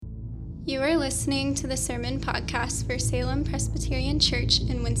You are listening to the Sermon Podcast for Salem Presbyterian Church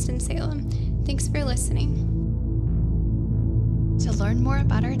in Winston-Salem. Thanks for listening. To learn more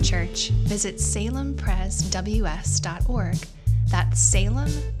about our church, visit salempresws.org. That's Salem,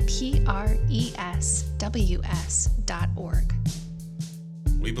 PRESWS.org.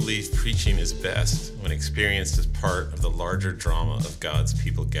 We believe preaching is best when experienced as part of the larger drama of God's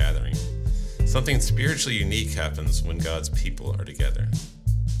people gathering. Something spiritually unique happens when God's people are together.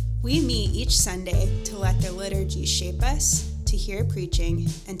 We meet each Sunday to let the liturgy shape us, to hear preaching,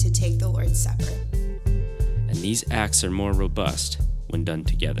 and to take the Lord's Supper. And these acts are more robust when done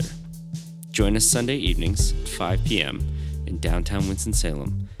together. Join us Sunday evenings at 5 p.m. in downtown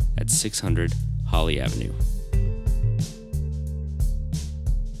Winston-Salem at 600 Holly Avenue.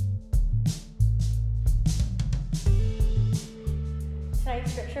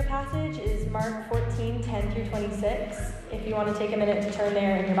 Tonight's scripture passage is Mark 14, 10 through 26. If you want to take a minute to turn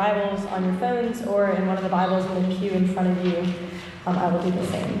there in your Bibles, on your phones, or in one of the Bibles in the pew in front of you, I will do the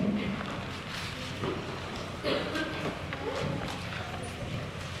same.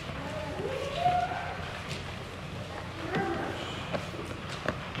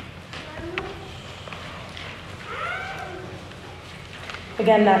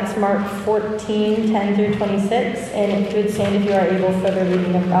 Again, that's Mark 14, 10 through 26, and if you would stand if you are able for the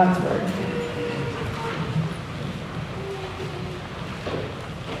reading of God's Word.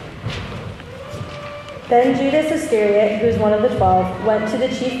 Then Judas Iscariot, who was one of the 12, went to the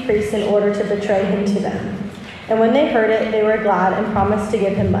chief priests in order to betray him to them. And when they heard it, they were glad and promised to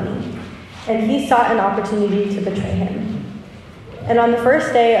give him money. And he sought an opportunity to betray him. And on the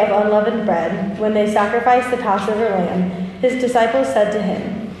first day of unleavened bread, when they sacrificed the Passover lamb, his disciples said to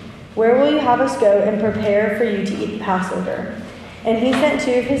him, "Where will you have us go and prepare for you to eat the Passover?" And he sent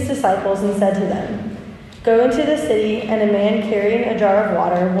two of his disciples and said to them, "Go into the city, and a man carrying a jar of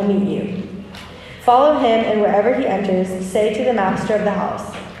water will meet you. Follow him, and wherever he enters, say to the master of the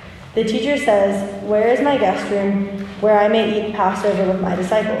house, 'The teacher says, where is my guest room where I may eat Passover with my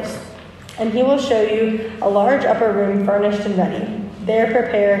disciples?' And he will show you a large upper room furnished and ready. There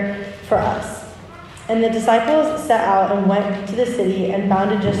prepare for us." And the disciples set out and went to the city and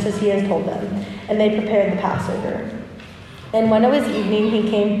found it just as he had told them, and they prepared the Passover. And when it was evening, he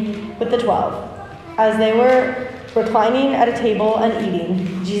came with the 12. As they were reclining at a table and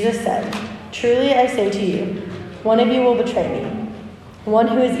eating, Jesus said, "Truly I say to you, one of you will betray me, one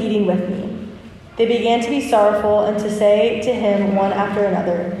who is eating with me." They began to be sorrowful and to say to him one after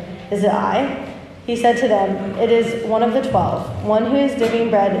another, "Is it I?" He said to them, "It is one of the 12, one who is dipping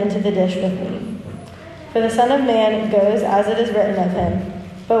bread into the dish with me. For the Son of Man goes as it is written of him,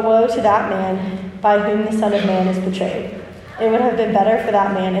 but woe to that man by whom the Son of Man is betrayed. It would have been better for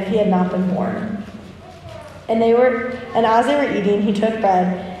that man if he had not been born." And as they were eating, he took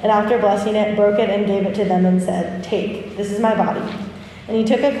bread, and after blessing it, broke it and gave it to them and said, "Take, this is my body." And he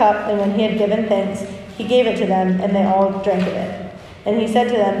took a cup, and when he had given thanks, he gave it to them, and they all drank of it. And he said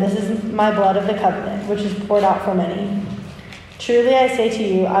to them, "This is my blood of the covenant, which is poured out for many. Truly I say to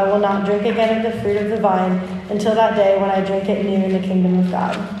you, I will not drink again of the fruit of the vine until that day when I drink it new in the kingdom of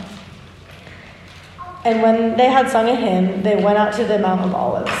God." And when they had sung a hymn, they went out to the Mount of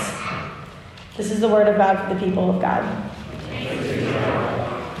Olives. This is the word of God for the people of God.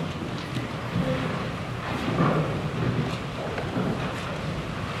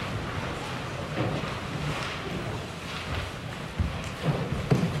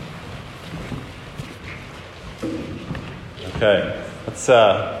 Okay,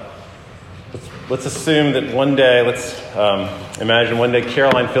 let's assume that one day, imagine one day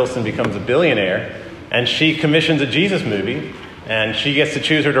Caroline Filson becomes a billionaire, and she commissions a Jesus movie, and she gets to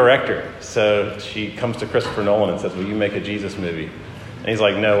choose her director. So she comes to Christopher Nolan and says, "Will you make a Jesus movie?" And he's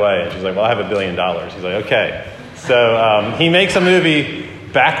like, "No way." And she's like, "Well, I have $1 billion." He's like, "Okay." So he makes a movie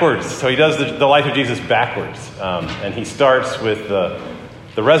backwards. So he does the life of Jesus backwards, and he starts with the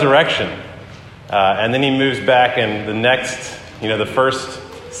resurrection. And then he moves back, and the first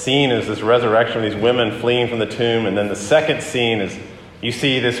scene is this resurrection of these women fleeing from the tomb. And then the second scene is you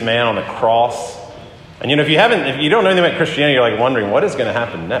see this man on the cross. And if you don't know anything about Christianity, you're like wondering what is going to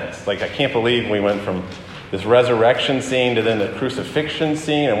happen next. Like, I can't believe we went from this resurrection scene to then the crucifixion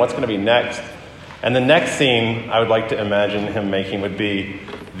scene, and what's going to be next. And the next scene I would like to imagine him making would be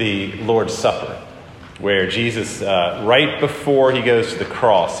the Lord's Supper, where Jesus, right before he goes to the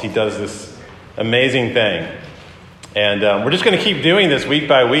cross, he does this amazing thing. And we're just going to keep doing this week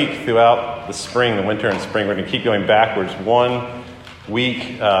by week throughout the spring, the winter and spring. We're going to keep going backwards, one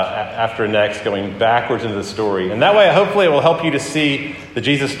week after next, going backwards into the story. And that way, hopefully, it will help you to see the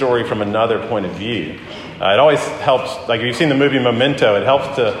Jesus story from another point of view. It always helps, like if you've seen the movie Memento, it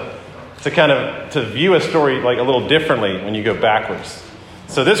helps to to view a story like a little differently when you go backwards.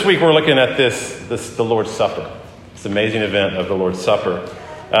 So this week we're looking at the Lord's Supper. This amazing event of the Lord's Supper.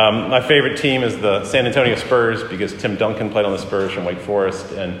 My favorite team is the San Antonio Spurs because Tim Duncan played on the Spurs from Wake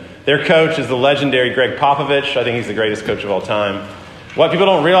Forest. And their coach is the legendary Greg Popovich. I think he's the greatest coach of all time. What people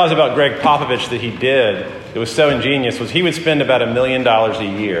don't realize about Greg Popovich that he did, it was so ingenious, was he would spend about $1 million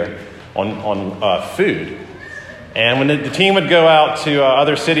a year on food. And when the team would go out to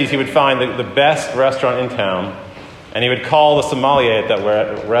other cities, he would find the best restaurant in town. And he would call the sommelier at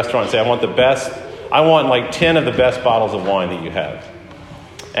that restaurant and say, I want like 10 of the best bottles of wine that you have.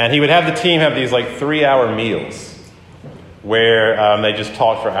 And he would have the team have these like 3-hour meals where they just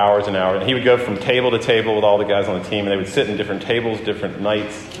talked for hours and hours. And he would go from table to table with all the guys on the team, and they would sit in different tables, different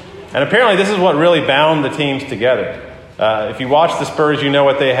nights. And apparently this is what really bound the teams together. If you watch the Spurs, you know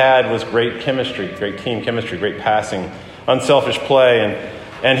what they had was great chemistry, great team chemistry, great passing, unselfish play.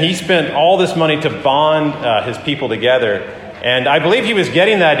 And he spent all this money to bond his people together. And I believe he was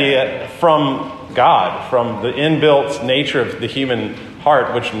getting the idea from God, from the inbuilt nature of the human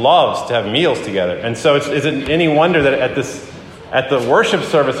heart, which loves to have meals together. And so is it any wonder that at the worship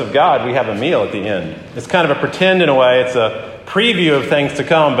service of God, we have a meal at the end? It's kind of a pretend in a way. It's a preview of things to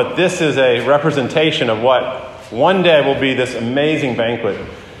come, but this is a representation of what one day will be this amazing banquet.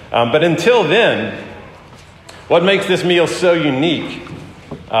 But until then, what makes this meal so unique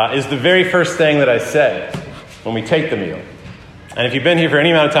is the very first thing that I say when we take the meal. And if you've been here for any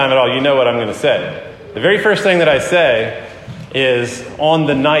amount of time at all, you know what I'm going to say. The very first thing that I say is on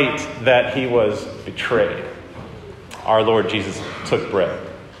the night that he was betrayed, our Lord Jesus took bread.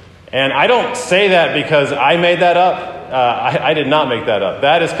 And I don't say that because I made that up. I did not make that up.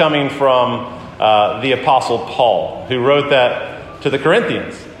 That is coming from the Apostle Paul, who wrote that to the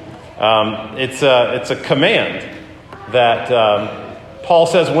Corinthians. It's a command that Paul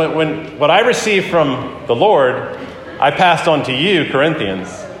says, when what I received from the Lord, I passed on to you, Corinthians.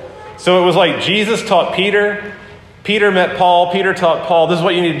 So it was like Jesus taught Peter. Peter met Paul. Peter taught Paul, this is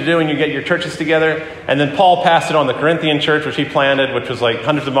what you need to do when you get your churches together. And then Paul passed it on the Corinthian church, which he planted, which was like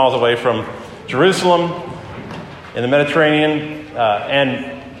hundreds of miles away from Jerusalem in the Mediterranean.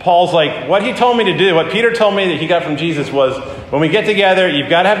 And Paul's like, what he told me to do, what Peter told me that he got from Jesus was, when we get together, you've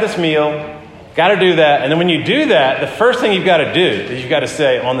got to have this meal, got to do that. And then when you do that, the first thing you've got to do is you've got to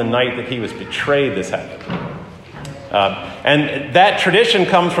say, on the night that he was betrayed, this happened. And that tradition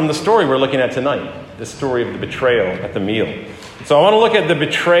comes from the story we're looking at tonight, the story of the betrayal at the meal. So I want to look at the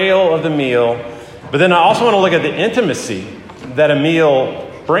betrayal of the meal, but then I also want to look at the intimacy that a meal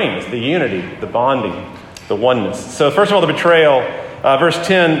brings, the unity, the bonding, the oneness. So first of all, the betrayal, verse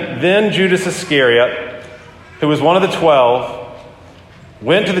 10, then Judas Iscariot, who was one of the 12,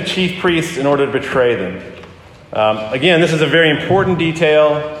 went to the chief priests in order to betray them. Again, this is a very important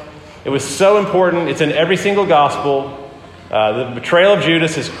detail. It was so important. It's in every single gospel. The betrayal of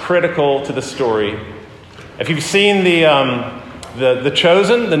Judas is critical to the story. If you've seen the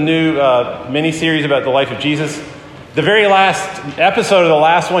Chosen, the new mini-series about the life of Jesus, the very last episode of the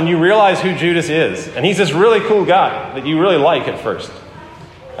last one, you realize who Judas is. And he's this really cool guy that you really like at first.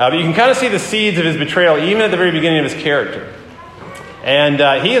 But you can kind of see the seeds of his betrayal even at the very beginning of his character.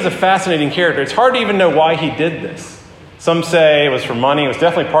 And he is a fascinating character. It's hard to even know why he did this. Some say it was for money. It was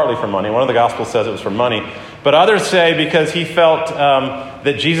definitely partly for money. One of the Gospels says it was for money. But others say because he felt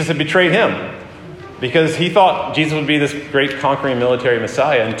that Jesus had betrayed him. Because he thought Jesus would be this great conquering military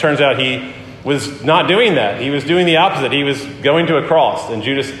Messiah. And it turns out he was not doing that. He was doing the opposite. He was going to a cross. And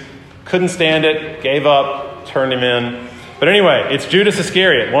Judas couldn't stand it, gave up, turned him in. But anyway, it's Judas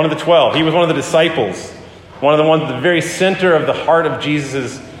Iscariot, one of the 12. He was one of the disciples. One of the ones at the very center of the heart of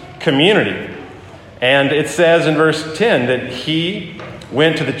Jesus' community. And it says in verse 10 that he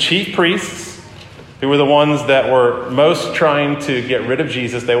went to the chief priests, who were the ones that were most trying to get rid of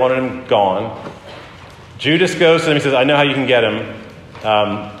Jesus. They wanted him gone. Judas goes to them. He says, I know how you can get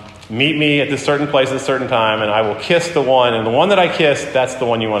him. Meet me at this certain place at a certain time, and I will kiss the one. And the one that I kiss, that's the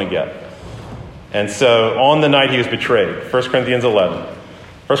one you want to get. And so on the night he was betrayed. 1 Corinthians 11.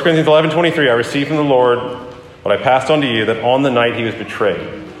 1 Corinthians 11:23, I received from the Lord what I passed on to you, that on the night he was betrayed.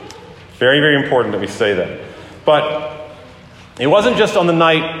 Very, very important that we say that. But it wasn't just on the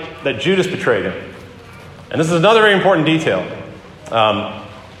night that Judas betrayed him. And this is another very important detail.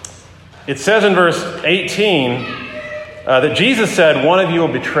 It says in verse 18 that Jesus said, one of you will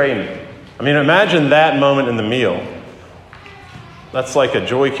betray me. I mean, imagine that moment in the meal. That's like a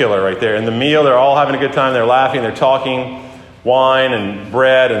joy killer right there. In the meal, they're all having a good time. They're laughing. They're talking wine and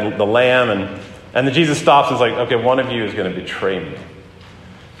bread and the lamb. And then Jesus stops and is like, okay, one of you is going to betray me.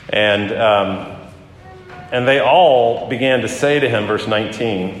 And and they all began to say to him, verse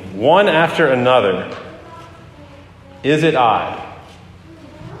 19, one after another, "Is it I?"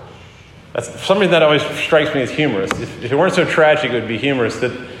 That's something that always strikes me as humorous. If it weren't so tragic, it would be humorous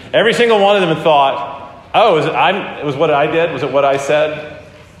that every single one of them had thought, "Oh, it was what I did? Was it what I said?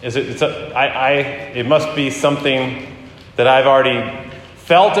 It must be something that I've already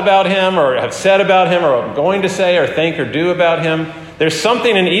felt about him or have said about him or I'm going to say or think or do about him." There's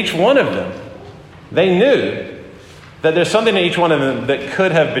something in each one of them. They knew that there's something in each one of them that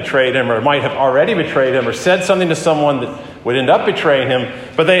could have betrayed him or might have already betrayed him or said something to someone that would end up betraying him.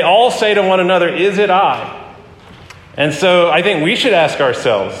 But they all say to one another, "Is it I?" And so I think we should ask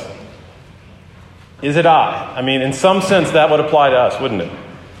ourselves, is it I? I mean, in some sense, that would apply to us, wouldn't it?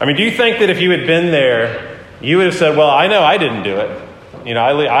 I mean, do you think that if you had been there, you would have said, "Well, I know I didn't do it. You know,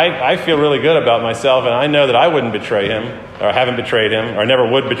 I feel really good about myself, and I know that I wouldn't betray him, or haven't betrayed him, or never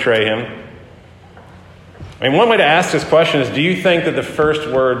would betray him." I mean, one way to ask this question is, do you think that the first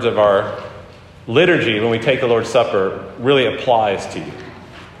words of our liturgy when we take the Lord's Supper really applies to you?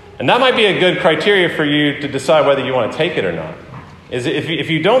 And that might be a good criteria for you to decide whether you want to take it or not. Is if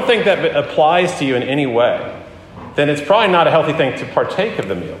you don't think that applies to you in any way, then it's probably not a healthy thing to partake of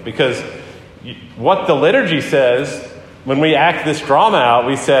the meal. Because what the liturgy says, when we act this drama out,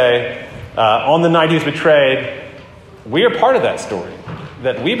 we say, on the night he was betrayed, we are part of that story,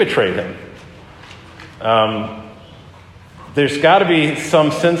 that we betrayed him. There's got to be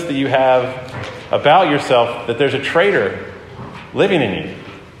some sense that you have about yourself that there's a traitor living in you.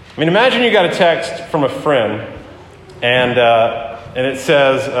 I mean, imagine you got a text from a friend, and it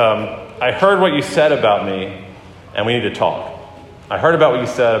says, "I heard what you said about me, and we need to talk. I heard about what you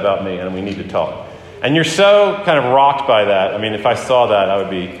said about me, and we need to talk." And you're so kind of rocked by that. I mean, if I saw that, I would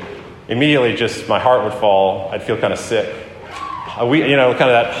be immediately just, my heart would fall. I'd feel kind of sick. Kind of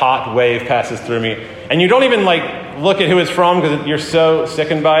that hot wave passes through me. And you don't even look at who it's from because you're so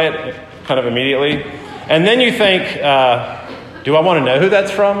sickened by it kind of immediately. And then you think, do I want to know who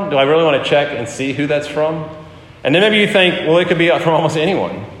that's from? Do I really want to check and see who that's from? And then maybe you think, well, it could be from almost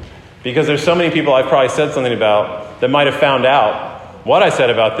anyone. Because there's so many people I've probably said something about that might have found out what I said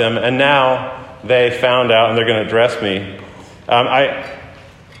about them, and now they found out and they're going to address me.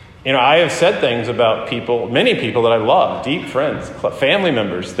 I have said things about people, many people that I love, deep friends, family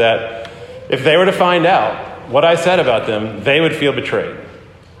members, that if they were to find out what I said about them, they would feel betrayed.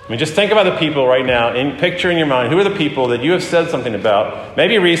 I mean, just think about the people right now, picture in your mind, who are the people that you have said something about,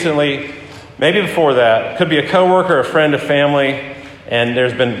 maybe recently, maybe before that. It could be a coworker, a friend, a family, and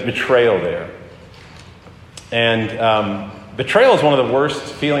there's been betrayal there. And betrayal is one of the worst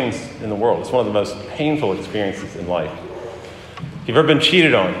feelings in the world. It's one of the most painful experiences in life. If you've ever been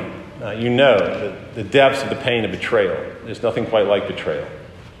cheated on, you know the depths of the pain of betrayal. There's nothing quite like betrayal.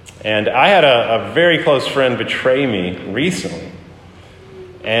 And I had a very close friend betray me recently.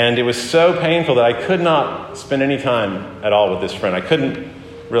 And it was so painful that I could not spend any time at all with this friend. I couldn't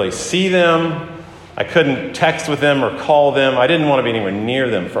really see them. I couldn't text with them or call them. I didn't want to be anywhere near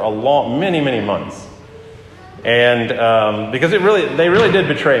them for many, many months. And because they really did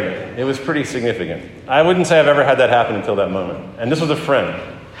betray me. It was pretty significant. I wouldn't say I've ever had that happen until that moment. And this was a friend.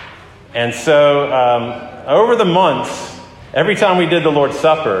 And so over the months, every time we did the Lord's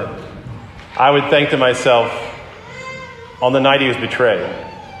Supper, I would think to myself, on the night he was betrayed,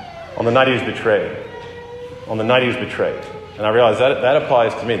 on the night he was betrayed, on the night he was betrayed. And I realized that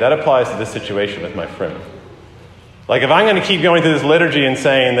applies to me. That applies to this situation with my friend. Like, if I'm going to keep going through this liturgy and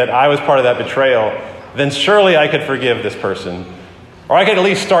saying that I was part of that betrayal, then surely I could forgive this person. Or I could at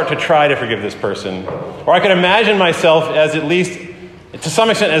least start to try to forgive this person. Or I could imagine myself as at least, to some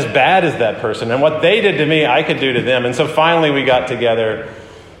extent, as bad as that person. And what they did to me, I could do to them. And so finally we got together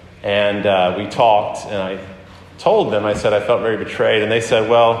and we talked. And I told them, I said I felt very betrayed. And they said,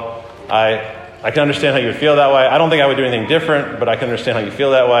 well, I can understand how you would feel that way. I don't think I would do anything different, but I can understand how you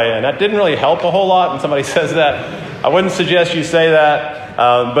feel that way. And that didn't really help a whole lot when somebody says that. I wouldn't suggest you say that,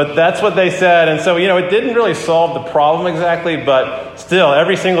 but that's what they said. And so, it didn't really solve the problem exactly, but still,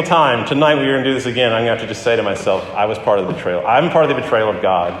 every single time, tonight we were going to do this again, I'm going to have to just say to myself, I was part of the betrayal. I'm part of the betrayal of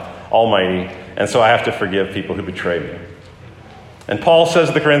God Almighty, and so I have to forgive people who betray me. And Paul says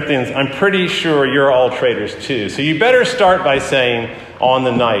to the Corinthians, I'm pretty sure you're all traitors too. So you better start by saying, on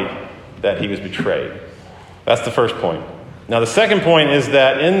the night that he was betrayed. That's the first point. Now the second point is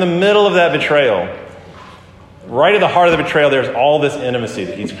that in the middle of that betrayal, right at the heart of the betrayal, there's all this intimacy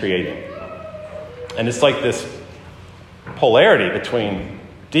that he's creating. And it's like this polarity between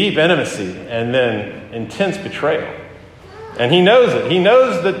deep intimacy and then intense betrayal. And he knows it. He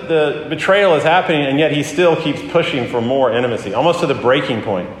knows that the betrayal is happening, and yet he still keeps pushing for more intimacy, almost to the breaking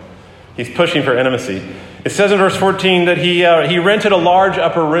point. He's pushing for intimacy. It says in verse 14 that he rented a large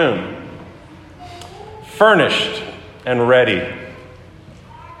upper room, furnished and ready.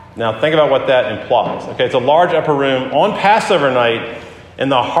 Now think about what that implies. Okay, it's a large upper room on Passover night in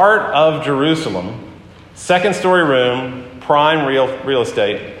the heart of Jerusalem, second-story room, prime real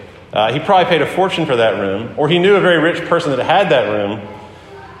estate. He probably paid a fortune for that room, or he knew a very rich person that had that room.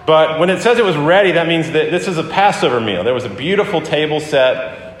 But when it says it was ready, that means that this is a Passover meal. There was a beautiful table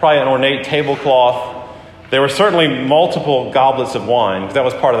set, probably an ornate tablecloth. There were certainly multiple goblets of wine, because that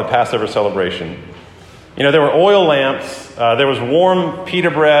was part of the Passover celebration. There were oil lamps. There was warm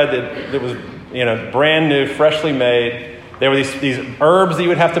pita bread that was, brand new, freshly made. There were these herbs that you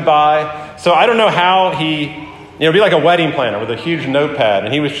would have to buy. So I don't know how it'd be like a wedding planner with a huge notepad,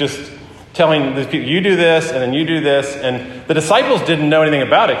 and he was just telling these people, you do this, and then you do this. And the disciples didn't know anything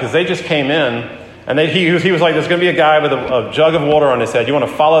about it because they just came in, and he was like, there's going to be a guy with a jug of water on his head. You want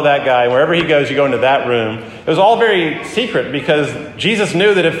to follow that guy. Wherever he goes, you go into that room. It was all very secret because Jesus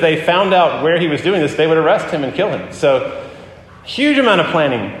knew that if they found out where he was doing this, they would arrest him and kill him. So huge amount of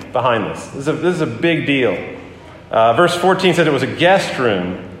planning behind this. This is a big deal. Verse 14 said it was a guest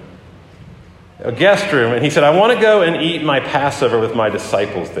room. And he said, I want to go and eat my Passover with my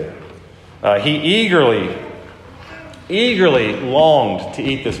disciples there. He eagerly longed to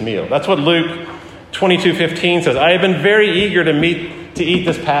eat this meal. That's what Luke 22:15 says. I have been very eager to eat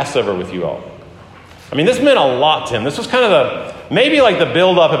this Passover with you all. I mean, this meant a lot to him. This was kind of maybe like the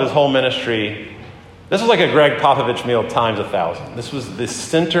buildup of his whole ministry. This was like a Greg Popovich meal times 1,000. This was the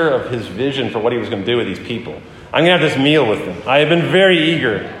center of his vision for what he was going to do with these people. I'm going to have this meal with them. I have been very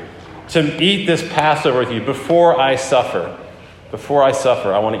eager to eat this Passover with you before I suffer. Before I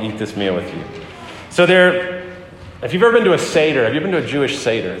suffer, I want to eat this meal with you. So if you've ever been to a Seder, have you been to a Jewish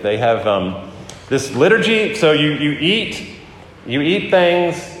Seder? They have this liturgy. So you eat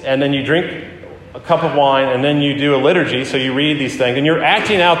things, and then you drink a cup of wine, and then you do a liturgy. So you read these things, and you're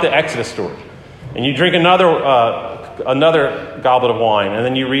acting out the Exodus story. And you drink another goblet of wine, and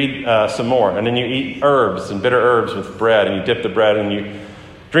then you read some more. And then you eat herbs and bitter herbs with bread, and you dip the bread, and you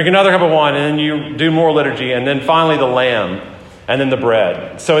drink another cup of wine, and then you do more liturgy, and then finally the lamb, and then the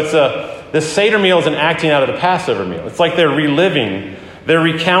bread. So it's this Seder meal is an acting out of the Passover meal. It's like they're recounting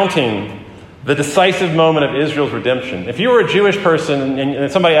the decisive moment of Israel's redemption. If you were a Jewish person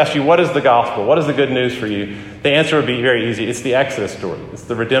and somebody asked you, what is the gospel? What is the good news for you? The answer would be very easy. It's the Exodus story. It's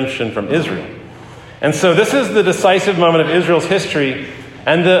the redemption from Israel. And so this is the decisive moment of Israel's history.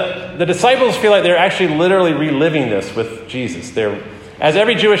 And the disciples feel like they're actually literally reliving this with Jesus. As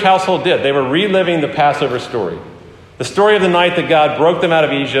every Jewish household did, they were reliving the Passover story. The story of the night that God broke them out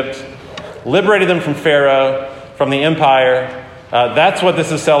of Egypt, liberated them from Pharaoh, from the empire. That's what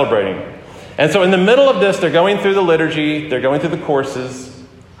this is celebrating. And so in the middle of this, they're going through the liturgy, they're going through the courses,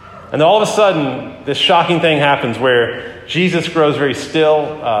 and then all of a sudden, this shocking thing happens where Jesus grows very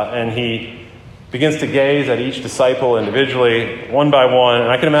still, and he begins to gaze at each disciple individually, one by one, and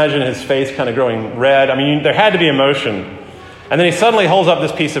I can imagine his face kind of growing red. I mean, there had to be emotion. And then he suddenly holds up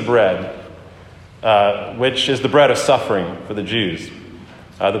this piece of bread, which is the bread of suffering for the Jews.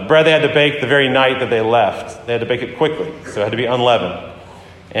 The bread they had to bake the very night that they left. They had to bake it quickly, so it had to be unleavened.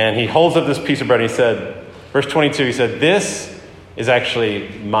 And he holds up this piece of bread and he said, verse 22, he said, this is actually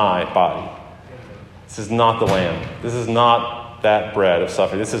my body. This is not the lamb. This is not that bread of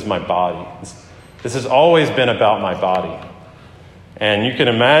suffering. This is my body. This has always been about my body. And you can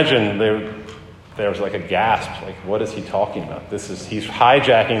imagine there was like a gasp, like, what is he talking about? He's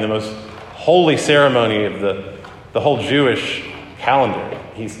hijacking the most holy ceremony of the whole Jewish calendar.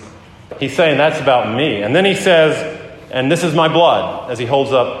 He's saying that's about me. And then he says, and this is my blood, as he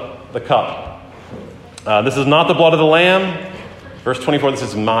holds up the cup. This is not the blood of the lamb. Verse 24, this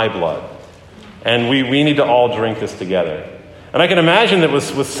is my blood. And we need to all drink this together. And I can imagine that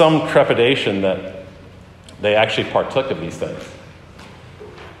with some trepidation that they actually partook of these things.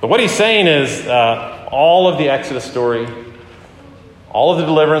 But what he's saying is all of the Exodus story, all of the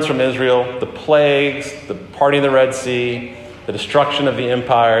deliverance from Israel, the plagues, the parting of the Red Sea, the destruction of the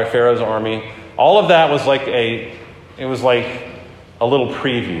empire, Pharaoh's army, all of that was like a little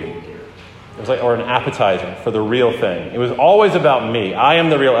preview. It was or an appetizer for the real thing. It was always about me. I am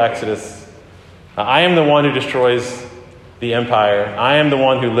the real Exodus. I am the one who destroys the empire. I am the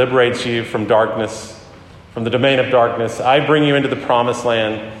one who liberates you from darkness, from the domain of darkness. I bring you into the promised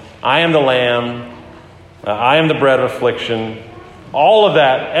land. I am the lamb. I am the bread of affliction. All of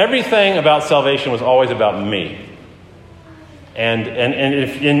that, everything about salvation was always about me. And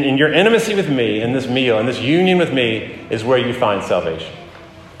if in your intimacy with me, in this meal, in this union with me, is where you find salvation.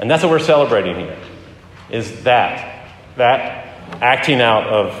 And that's what we're celebrating here, is that acting out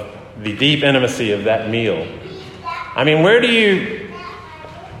of the deep intimacy of that meal. I mean, where do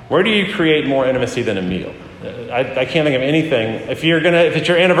you create more intimacy than a meal? I can't think of anything. If it's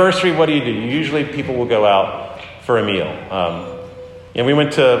your anniversary, what do? Usually people will go out for a meal. And we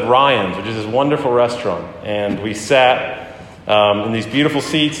went to Ryan's, which is this wonderful restaurant, and we sat in these beautiful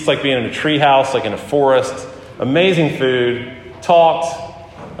seats. It's like being in a tree house, like in a forest. Amazing food.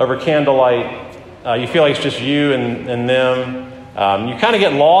 Talked over candlelight. You feel like it's just you and them. You kind of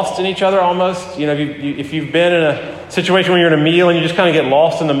get lost in each other almost. You know, if you've been in a situation where you're in a meal and you just kind of get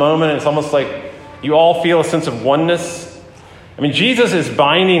lost in the moment, it's almost like you all feel a sense of oneness. I mean, Jesus is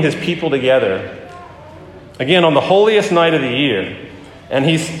binding his people together, again, on the holiest night of the year. And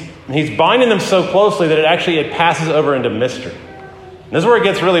he's binding them so closely that it passes over into mystery. And this is where it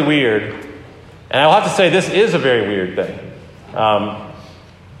gets really weird. And I'll have to say, this is a very weird thing.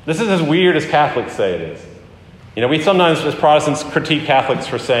 This is as weird as Catholics say it is. You know, we sometimes, as Protestants, critique Catholics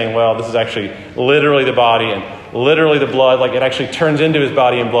for saying, well, this is actually literally the body and literally the blood, like it actually turns into his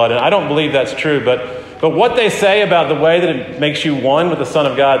body and blood. And I don't believe that's true, but what they say about the way that it makes you one with the Son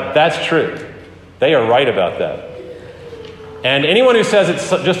of God, that's true. They are right about that. And anyone who says it's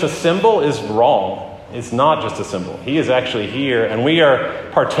just a symbol is wrong. It's not just a symbol. He is actually here, and we are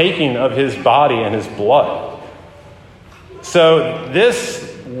partaking of his body and his blood. So this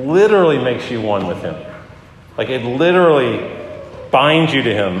literally makes you one with him. Like it literally binds you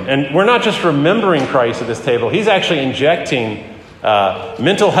to him. And we're not just remembering Christ at this table. He's actually injecting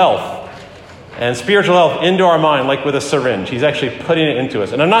mental health and spiritual health into our mind, like with a syringe. He's actually putting it into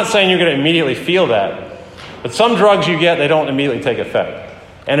us. And I'm not saying you're going to immediately feel that. But some drugs you get, they don't immediately take effect.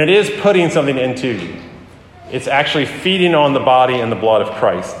 And it is putting something into you. It's actually feeding on the body and the blood of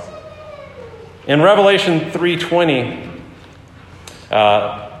Christ. In Revelation 3:20,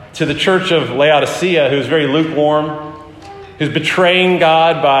 to the church of Laodicea, who's very lukewarm, who's betraying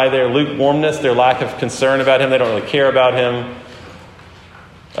God by their lukewarmness, their lack of concern about him, they don't really care about him.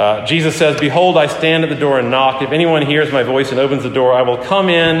 Jesus says, "Behold, I stand at the door and knock. If anyone hears my voice and opens the door, I will come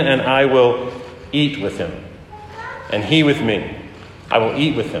in and I will eat with him. And he with me. I will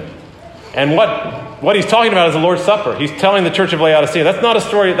eat with him." And what he's talking about is the Lord's Supper. He's telling the church of Laodicea, that's not a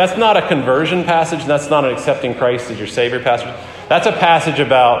story, that's not a conversion passage, that's not an accepting Christ as your Savior passage. That's a passage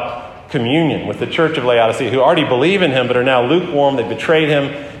about communion with the church of Laodicea, who already believe in him but are now lukewarm, they betrayed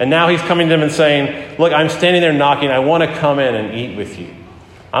him, and now he's coming to them and saying, look, I'm standing there knocking, I want to come in and eat with you.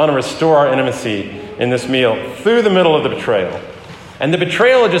 I want to restore our intimacy in this meal through the middle of the betrayal. And the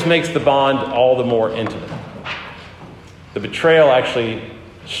betrayal just makes the bond all the more intimate. The betrayal actually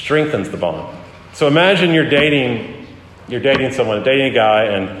strengthens the bond. So imagine you're dating someone, dating a guy,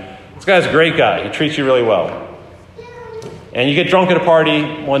 and this guy's a great guy. He treats you really well. And you get drunk at a party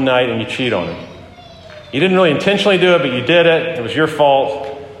one night and you cheat on him. You didn't really intentionally do it, but you did it. It was your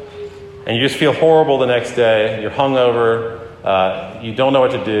fault. And you just feel horrible the next day. You're hungover. You don't know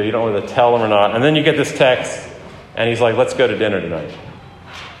what to do. You don't know whether to tell him or not. And then you get this text, and he's like, let's go to dinner tonight.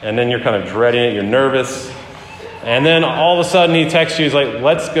 And then you're kind of dreading it. You're nervous. And then all of a sudden he texts you, he's like,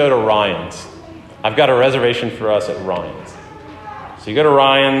 let's go to Ryan's. I've got a reservation for us at Ryan's. So you go to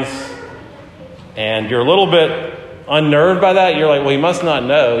Ryan's, and you're a little bit unnerved by that. You're like, well, he must not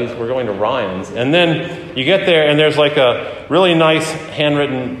know we're going to Ryan's. And then you get there, and there's like a really nice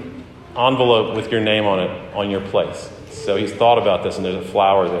handwritten envelope with your name on it on your place. So he's thought about this, and there's a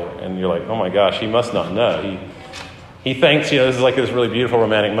flower there. And you're like, oh my gosh, he must not know. He thinks, this is like this really beautiful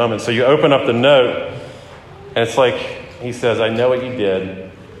romantic moment. So you open up the note, and it's like, he says, I know what you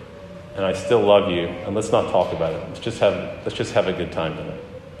did, and I still love you, and let's not talk about it. Let's just have a good time tonight.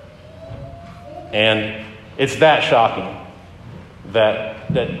 And it's that shocking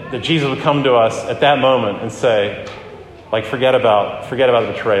that Jesus would come to us at that moment and say, like, forget about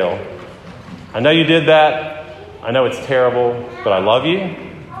the betrayal. I know you did that. I know it's terrible, but I love you,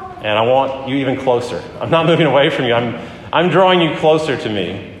 and I want you even closer. I'm not moving away from you. I'm drawing you closer to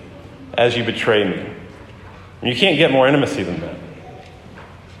me as you betray me. And you can't get more intimacy than that.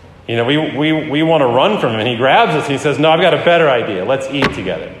 We want to run from him, and he grabs us and he says, no, I've got a better idea. Let's eat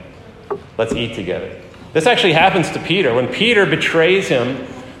together. Let's eat together. This actually happens to Peter. When Peter betrays him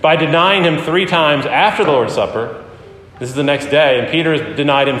by denying him 3 times after the Lord's Supper, this is the next day, and Peter has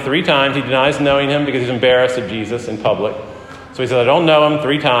denied him 3 times. He denies knowing him because he's embarrassed of Jesus in public. So he says, I don't know him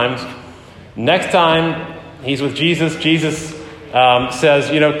 3 times. Next time he's with Jesus, Jesus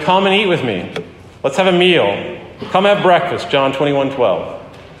says, come and eat with me. Let's have a meal. Come have breakfast, John 21:12.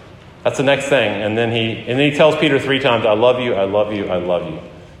 That's the next thing. And then he tells Peter 3 times, I love you, I love you, I love you,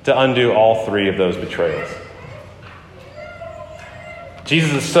 to undo all 3 of those betrayals.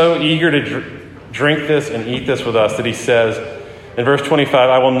 Jesus is so eager to drink this and eat this with us that he says, In verse 25,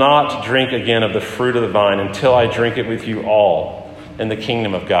 I will not drink again of the fruit of the vine until I drink it with you all in the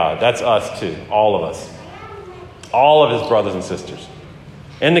kingdom of God. That's us too, all of us. All of his brothers and sisters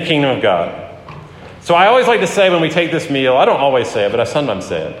in the kingdom of God. So I always like to say when we take this meal, I don't always say it, but I sometimes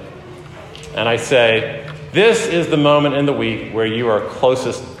say it. And I say, this is the moment in the week where you are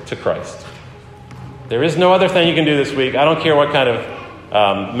closest to Christ. There is no other thing you can do this week. I don't care what kind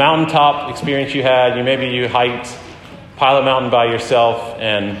of mountaintop experience you had. Maybe you hiked Pilot Mountain by yourself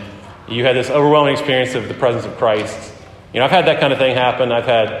and you had this overwhelming experience of the presence of Christ. I've had that kind of thing happen. I've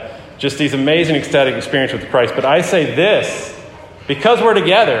had just these amazing ecstatic experiences with Christ. But I say this, because we're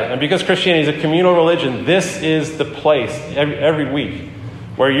together and because Christianity is a communal religion, this is the place every week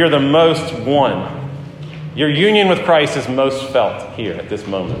where you're the most one. Your union with Christ is most felt here at this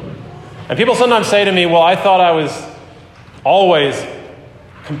moment. And people sometimes say to me, well, I thought I was always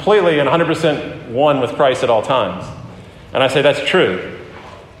completely and 100% one with Christ at all times. And I say that's true.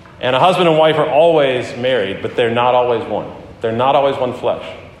 And a husband and wife are always married, but they're not always one. They're not always one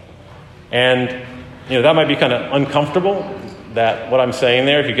flesh. And, that might be kind of uncomfortable, that what I'm saying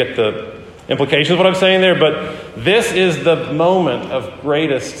there, if you get the implications of what I'm saying there, but this is the moment of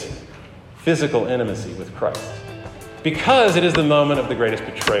greatest physical intimacy with Christ, because it is the moment of the greatest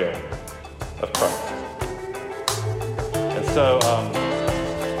betrayal of Christ. And so,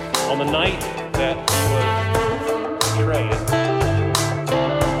 on the night that he was betrayed,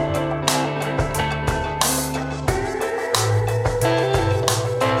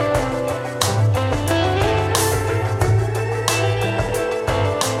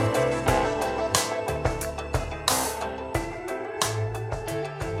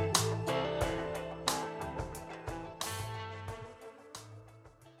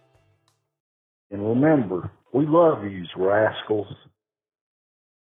 and remember, we love you, rascals.